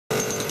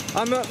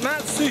I'm at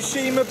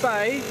Matsushima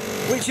Bay,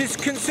 which is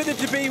considered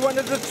to be one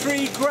of the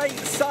 3 great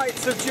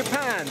sights of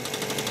Japan,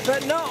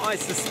 but not, I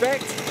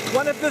suspect,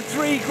 one of the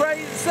 3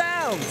 great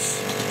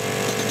sounds.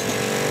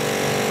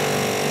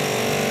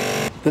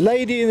 The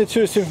lady in the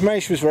tourist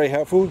information was very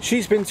helpful.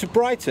 She's been to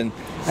Brighton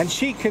and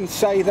she can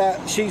say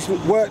that she's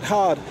worked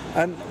hard,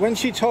 and when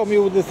she told me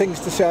all the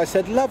things to say, I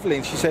said lovely,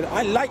 and she said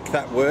I like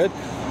that word.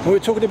 And we were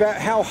talking about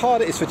how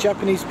hard it is for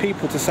Japanese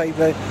people to say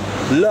the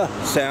L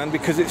sound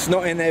because it's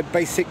not in their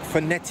basic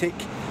phonetic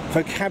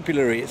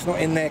vocabulary, it's not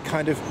in their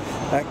kind of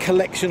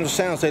collection of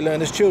sounds they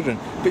learn as children.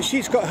 But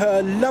she's got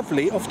her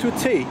lovely off to a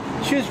T.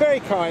 She was very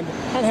kind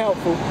and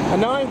helpful,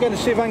 and now I'm going to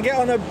see if I can get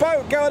on a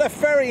boat, go on a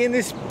ferry in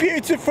this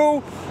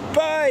beautiful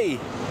bay.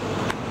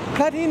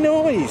 Bloody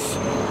noise.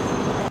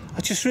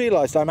 I just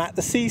realised I'm at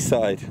the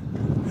seaside.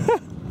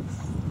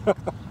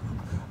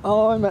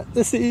 I'm at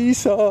the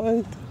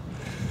seaside.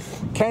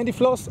 Candy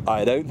floss?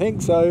 I don't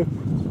think so.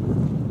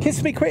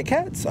 Kiss me quick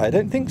cats? I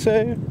don't think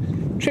so.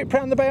 Trip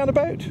round the bay on a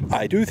boat?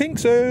 I do think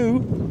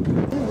so.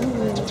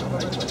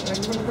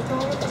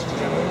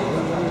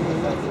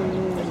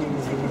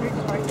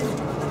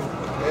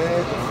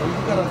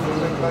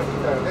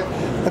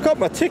 I got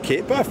my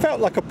ticket, but I felt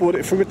like I bought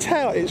it from a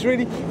tout. It's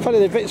really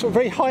funny, there's sort of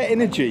very high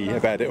energy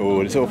about it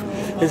all. It's sort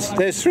of,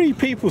 there's 3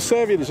 people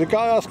serving. There's a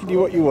guy asking you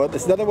what you want,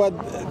 there's another one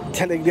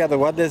telling the other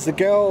one, there's a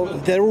girl,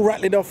 they're all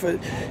rattling off.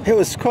 It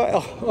was quite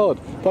odd,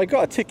 but I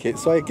got a ticket,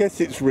 so I guess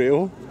it's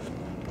real.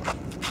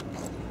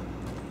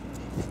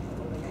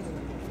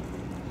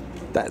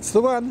 That's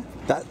the one,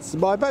 that's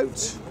my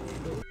boat.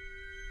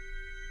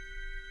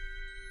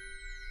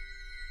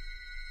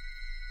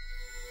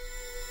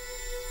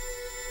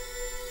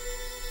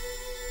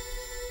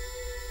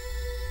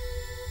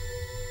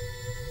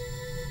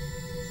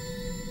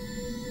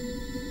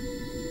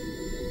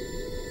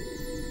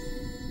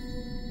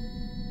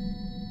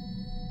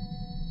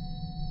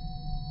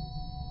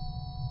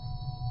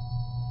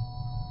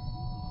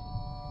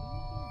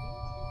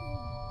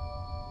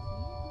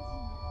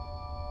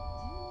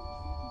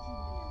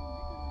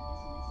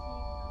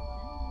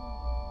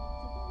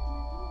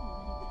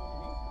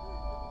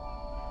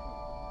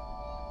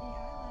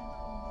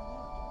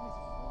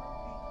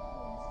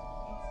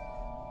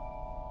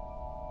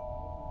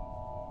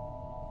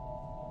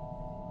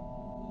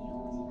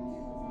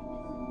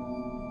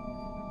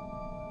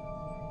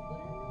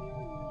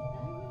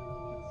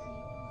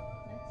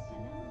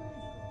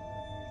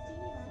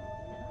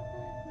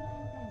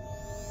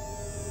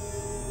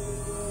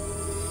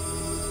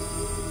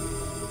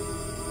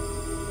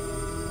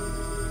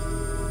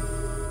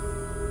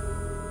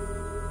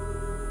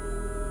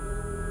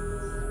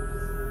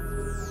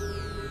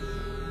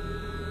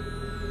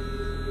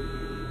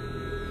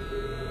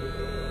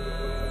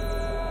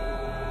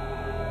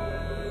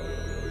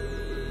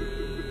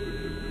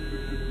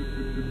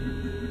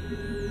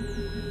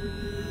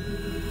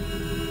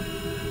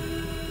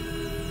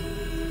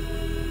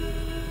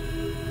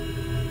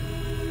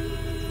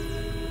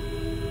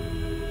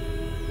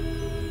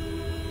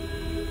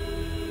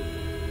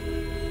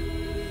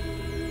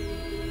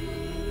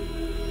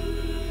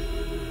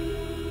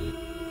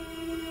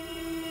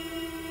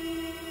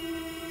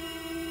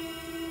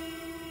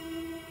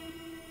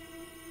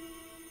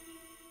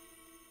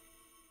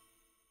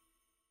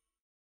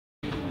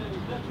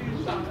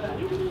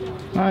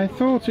 I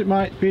thought it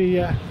might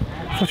be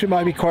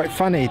quite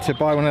funny to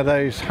buy one of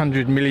those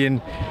 100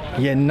 million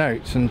yen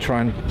notes and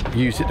try and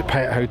use it to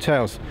pay at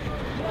hotels.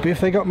 But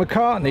if they got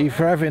McCartney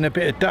for having a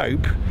bit of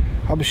dope,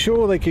 I'm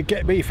sure they could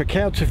get me for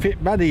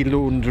counterfeit money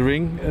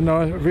laundering, and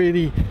I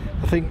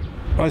think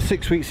my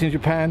 6 weeks in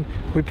Japan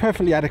were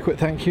perfectly adequate,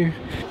 thank you.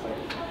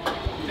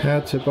 How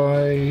to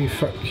buy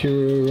fuck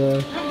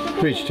your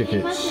bridge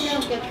tickets.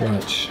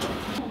 Right.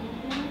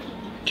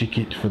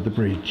 Ticket for the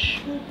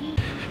bridge.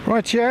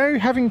 Rightio,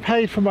 having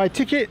paid for my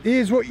ticket,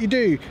 here's what you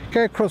do.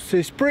 Go across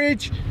this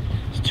bridge,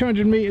 it's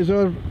 200 metres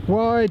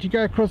wide, you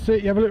go across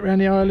it, you have a look around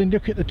the island,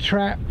 look at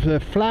the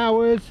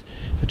flowers,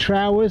 the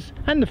trowers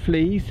and the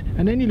fleas,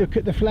 and then you look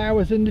at the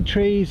flowers and the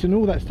trees and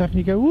all that stuff, and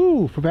you go,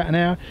 ooh, for about an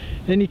hour,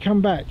 then you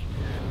come back.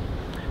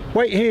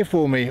 Wait here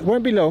for me, it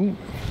won't be long.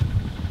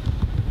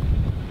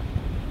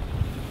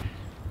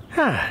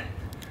 Ah,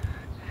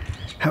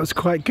 that was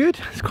quite good,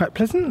 it's quite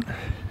pleasant.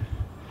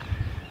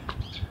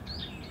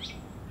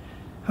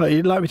 Oh,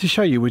 you'd like me to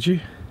show you, would you?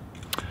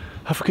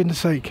 Oh, for goodness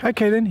sake.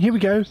 Okay then, here we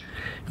go.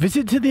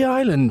 Visit to the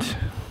island.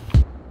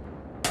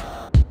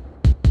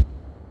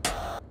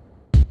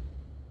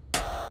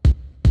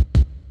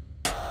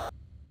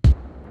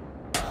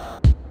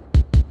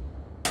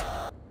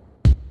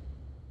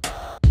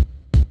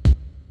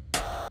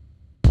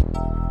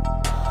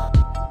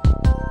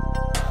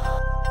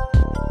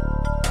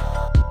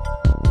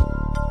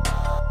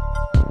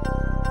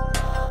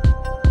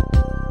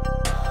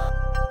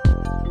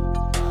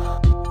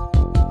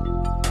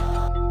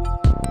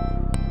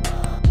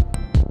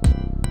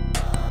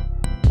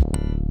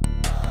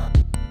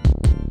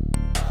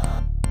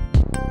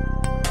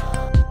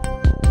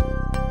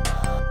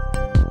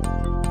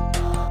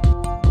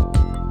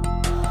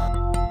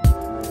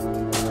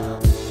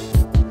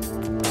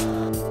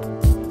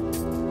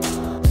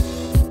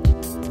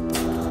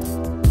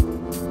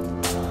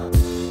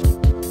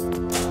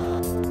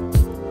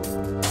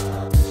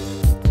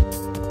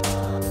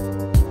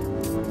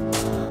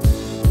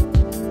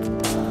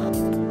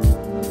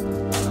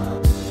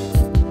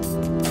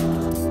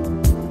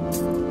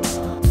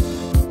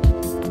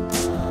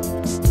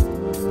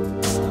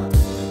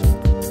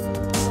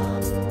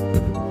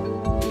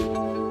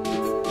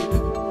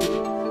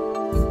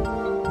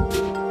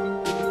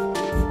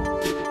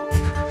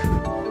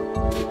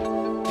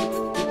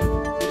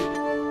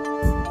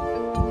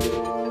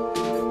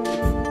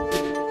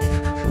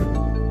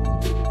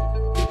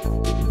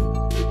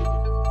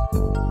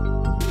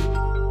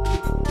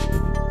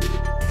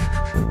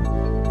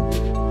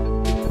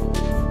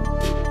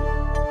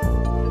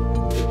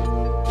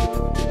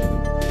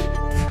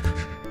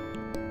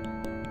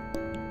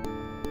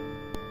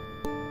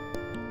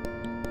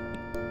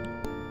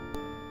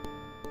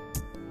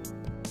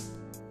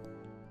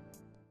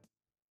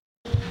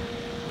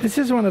 This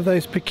is one of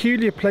those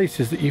peculiar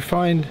places that you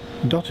find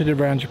dotted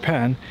around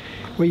Japan,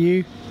 where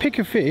you pick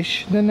a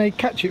fish, then they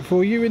catch it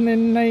for you, and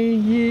then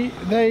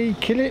they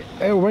kill it,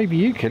 or maybe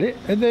you kill it,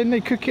 and then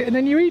they cook it, and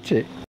then you eat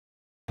it.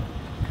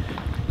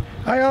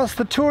 I asked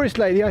the tourist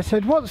lady, I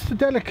said, what's the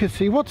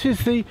delicacy? What is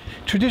the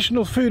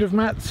traditional food of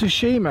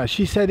Matsushima?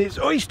 She said it's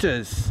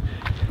oysters.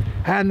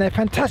 And they're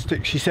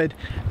fantastic, she said.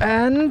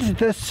 And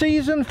the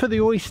season for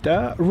the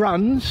oyster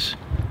runs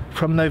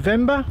from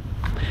November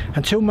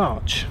until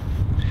March.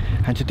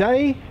 And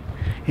today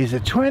is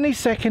the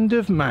 22nd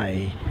of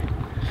May.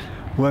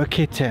 Work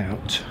it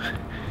out.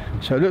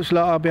 So it looks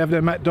like I'll be having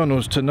a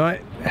McDonald's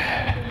tonight.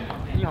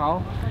 Ni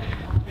hao.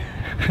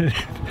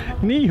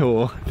 Ni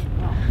hao.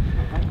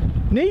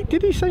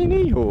 Did he say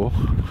ni hao?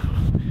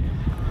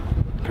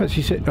 Perhaps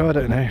he said, oh, I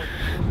don't know.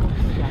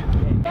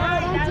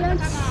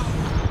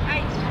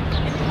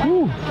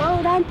 Ooh. Oh,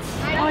 lunch.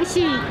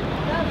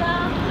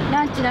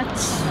 Lunch.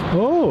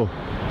 Oh.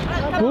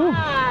 Oh.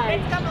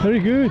 Very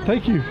good,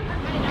 thank you.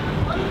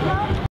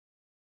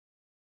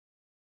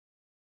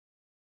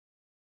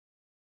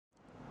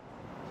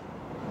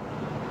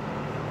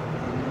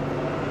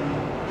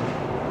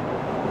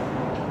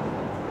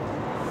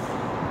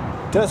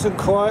 Doesn't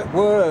quite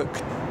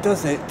work,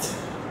 does it?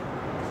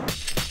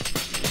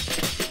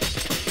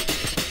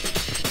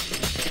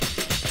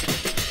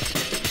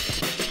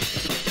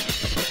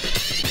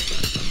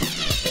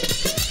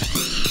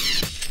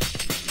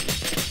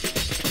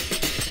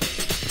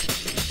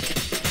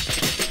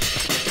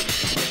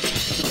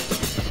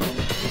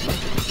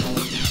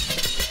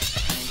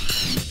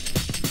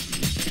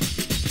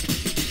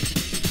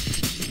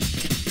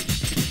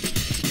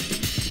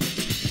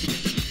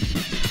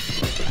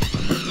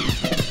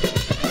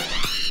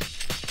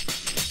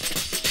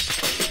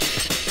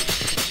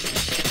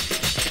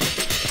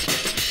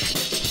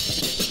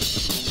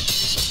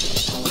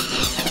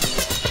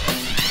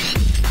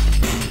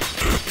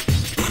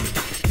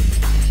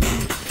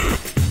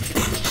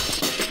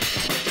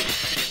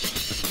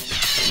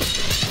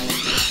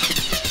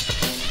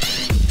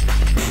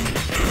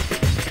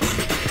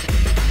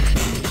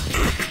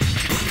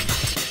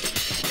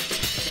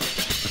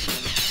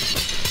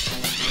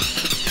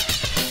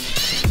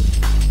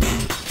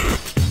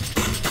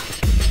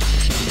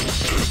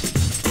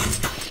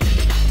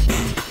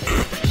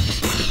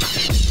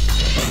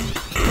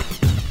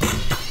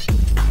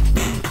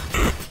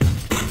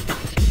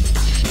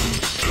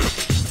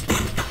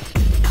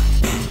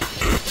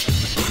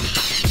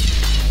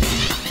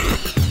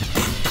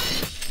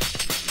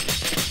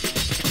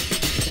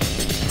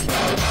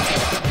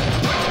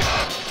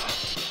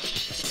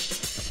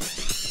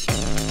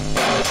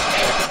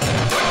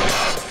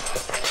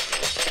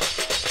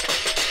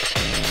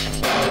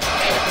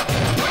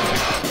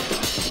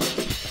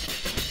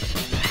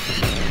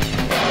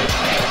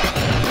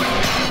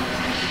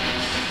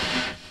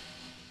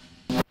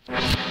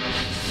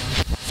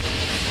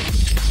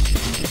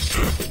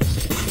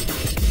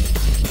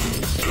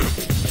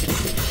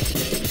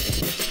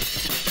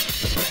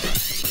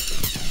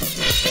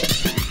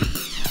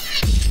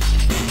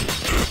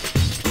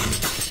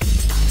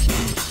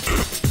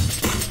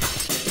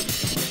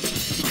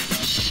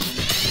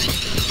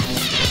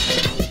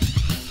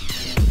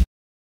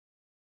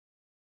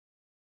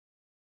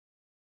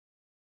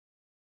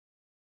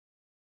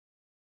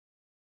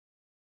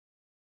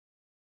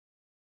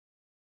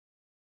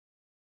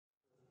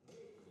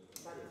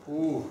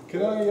 Ooh,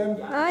 can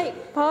I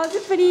pause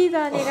please,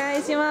 お願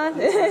いします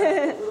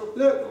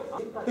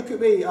Look at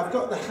me, I've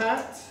got the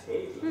hat,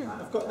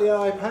 I've got the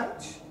eye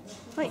patch,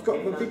 I've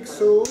got the big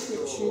sword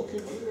which you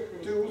can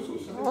do all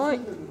sorts of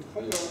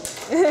things.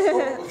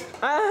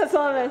 Ah,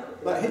 そうなん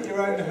Like hit your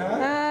own hat.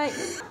 はい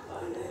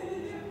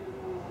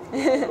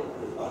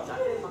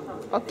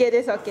OK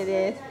です OK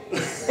で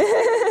す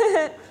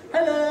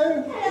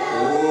Hello!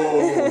 Oh.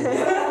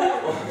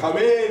 Come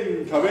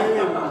in!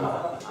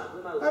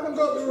 I haven't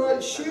got the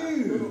right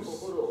shoes.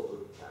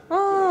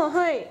 Oh,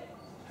 はい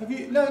Have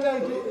you? No.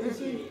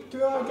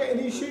 Do I get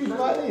any shoes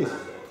like this?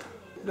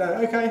 No.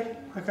 Okay.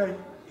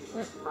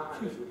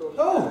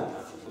 Oh.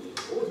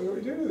 So what do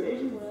we do with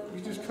it?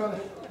 You just kind of.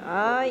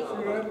 はい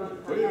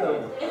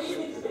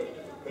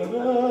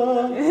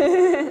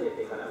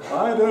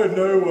I don't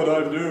know what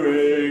I'm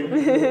doing,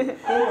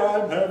 but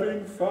I'm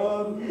having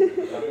fun.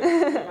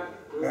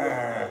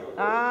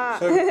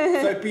 So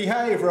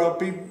behave or I'll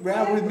be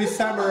round with my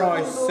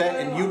samurai set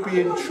and you'll be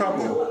in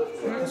trouble.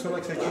 That's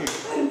what I said to you.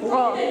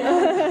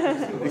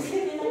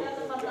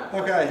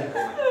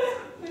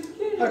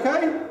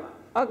 Okay?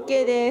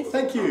 OK です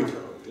Thank you.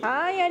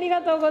 はいあり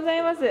がとうござ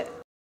います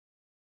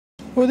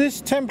Well,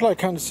 this temple I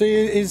can't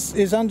see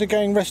is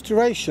undergoing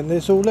restoration.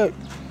 There's all look,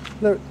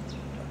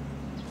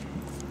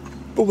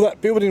 all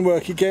that building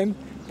work again,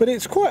 but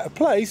it's quite a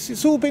place.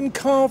 It's all been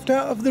carved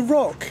out of the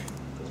rock.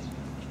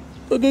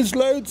 There's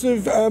loads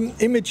of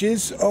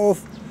images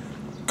of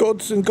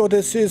gods and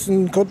goddesses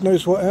and God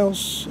knows what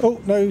else.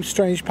 Oh, no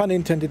strange pun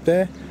intended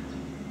there.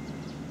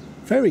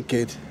 Very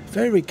good,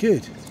 very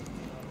good.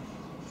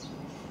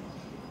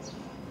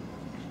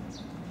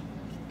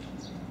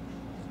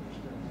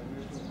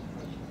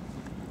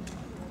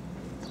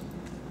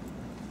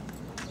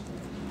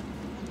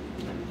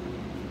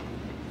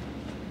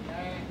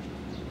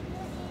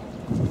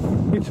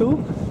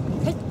 little.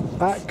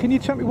 Can you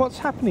tell me what's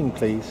happening,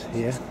 please,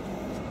 here?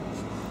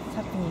 What's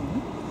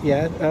happening?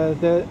 Yeah,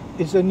 there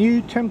is a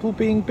new temple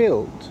being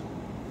built.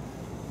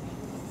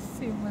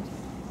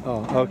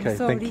 Oh, okay,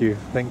 thank you.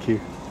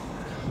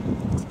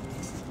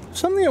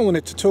 Something I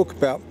wanted to talk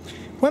about.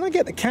 When I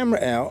get the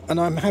camera out and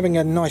I'm having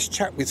a nice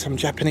chat with some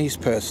Japanese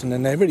person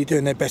and they're really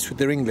doing their best with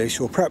their English,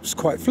 or perhaps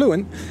quite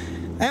fluent,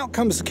 out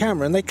comes the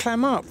camera and they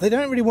clam up. They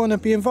don't really want to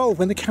be involved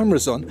when the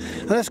camera's on.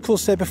 And that's of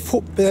course they're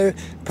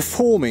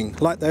performing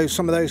like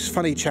some of those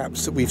funny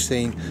chaps that we've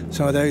seen,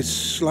 some of those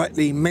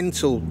slightly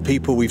mental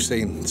people we've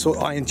seen. So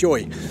I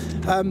enjoy.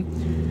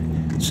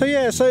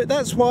 So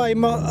that's why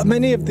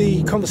many of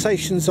the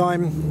conversations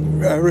I'm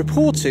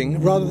reporting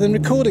rather than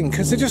recording,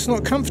 because they're just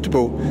not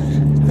comfortable.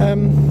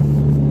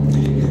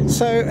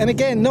 And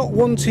again, not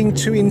wanting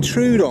to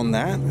intrude on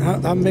that,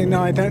 I mean,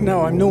 I don't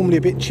know, I'm normally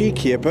a bit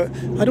cheekier, but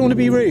I don't want to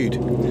be rude.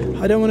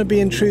 I don't want to be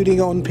intruding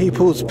on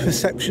people's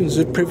perceptions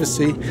of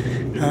privacy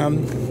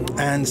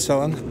and so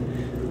on.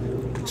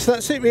 So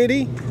that's it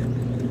really.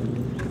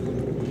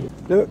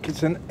 Look,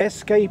 it's an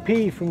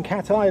escapee from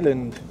Cat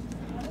Island.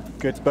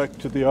 Get back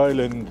to the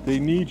island, they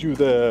need you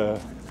there.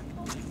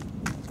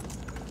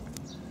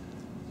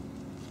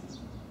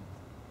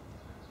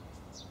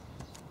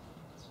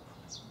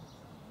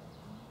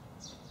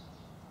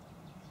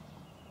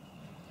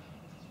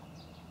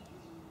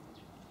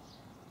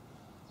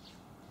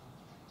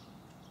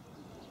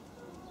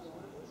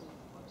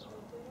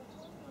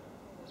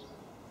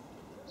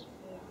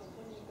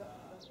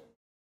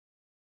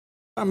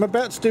 I'm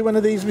about to do one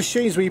of these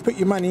machines where you put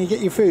your money and you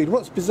get your food.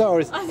 What's bizarre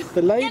is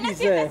the lady's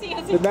there,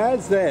 the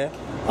lad's there.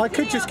 I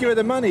could just give her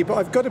the money, but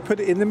I've got to put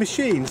it in the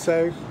machine.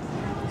 So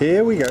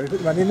here we go, put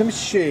the money in the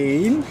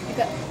machine.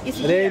 And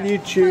then you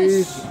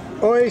choose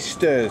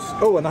oysters.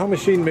 Oh, and the whole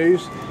machine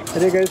moves.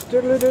 And it goes.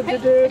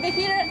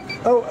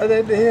 Oh, and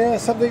then here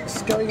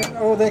something's going on.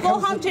 Oh, there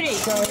comes the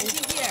change.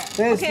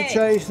 There's the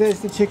change, there's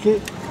the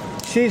ticket.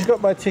 She's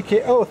got my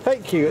ticket. Oh,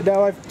 thank you.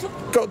 Now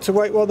I've got to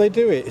wait while they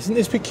do it. Isn't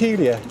this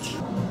peculiar?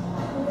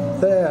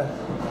 There,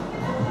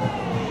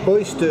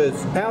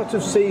 oysters, out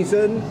of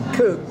season,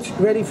 cooked,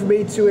 ready for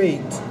me to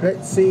eat.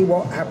 Let's see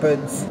what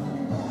happens.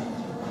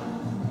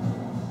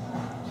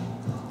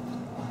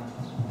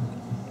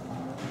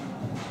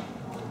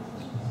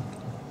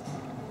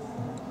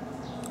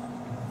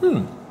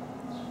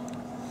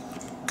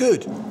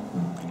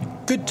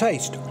 Good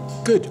taste,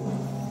 good.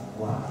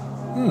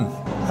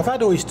 I've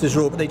had oysters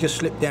raw, but they just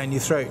slip down your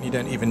throat and you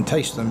don't even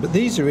taste them. But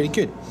these are really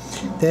good.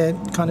 They're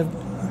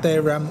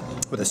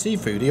well, they're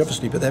seafoody,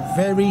 obviously, but they're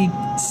very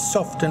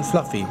soft and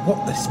fluffy.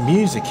 What this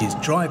music is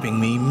driving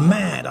me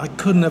mad. I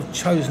couldn't have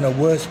chosen a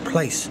worse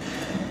place.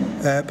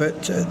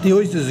 But the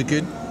oysters are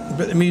good,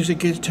 but the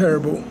music is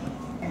terrible.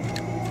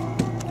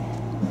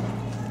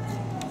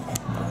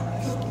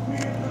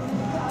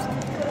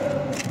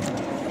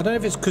 I don't know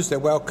if it's because they're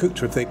well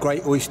cooked or if they're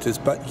great oysters,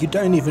 but you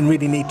don't even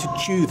really need to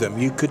chew them.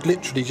 You could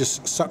literally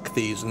just suck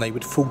these and they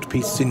would fall to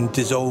pieces and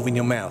dissolve in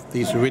your mouth.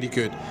 These are really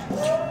good.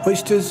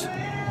 Oysters,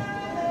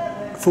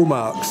 full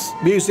marks.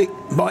 Music,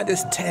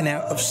 -10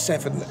 out of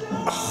 7.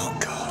 Oh,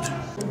 God.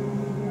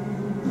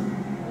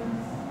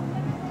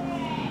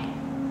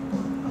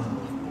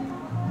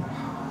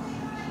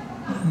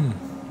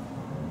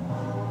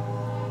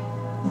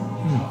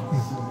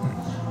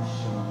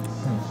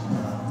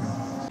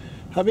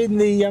 I'm in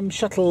the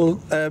shuttle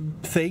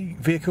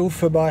vehicle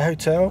for my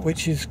hotel,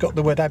 which has got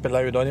the word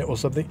Abalone on it or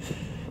something.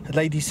 The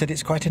lady said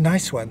it's quite a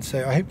nice one,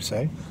 so I hope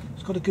so.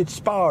 It's got a good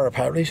spa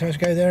apparently, so I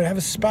should go there and have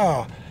a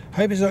spa. I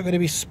hope it's not going to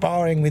be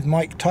sparring with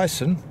Mike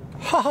Tyson.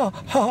 Ha ha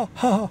ha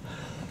ha.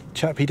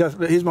 Chap, he does.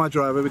 Here's my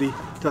driver, but he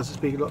doesn't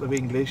speak a lot of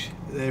English.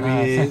 There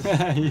he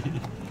is.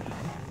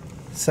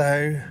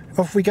 So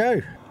off we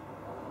go.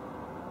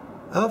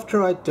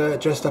 After I'd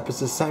dressed up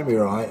as a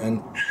samurai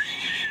and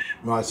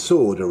my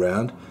sword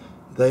around,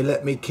 they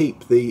let me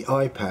keep the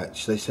eye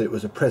patch. They said it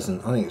was a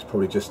present. I think it's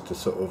probably just a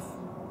sort of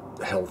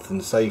health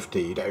and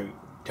safety. You don't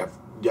have,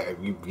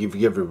 you give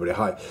everybody a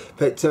high.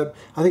 But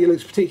I think it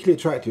looks particularly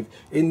attractive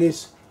in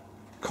this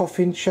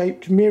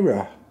coffin-shaped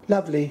mirror.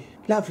 Lovely,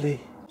 lovely.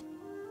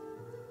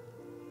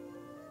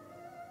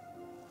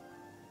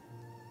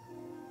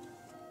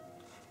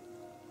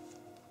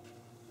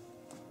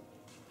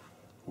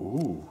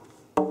 Ooh.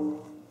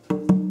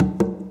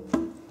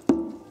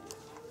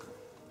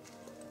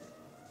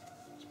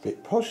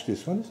 Bit posh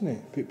this one, isn't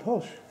it? Bit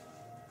posh.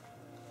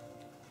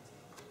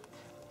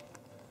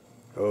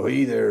 Oh,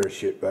 hey there,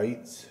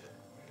 shipmates.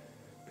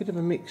 Bit of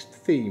a mixed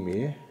theme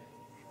here.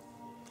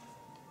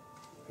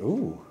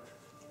 Ooh.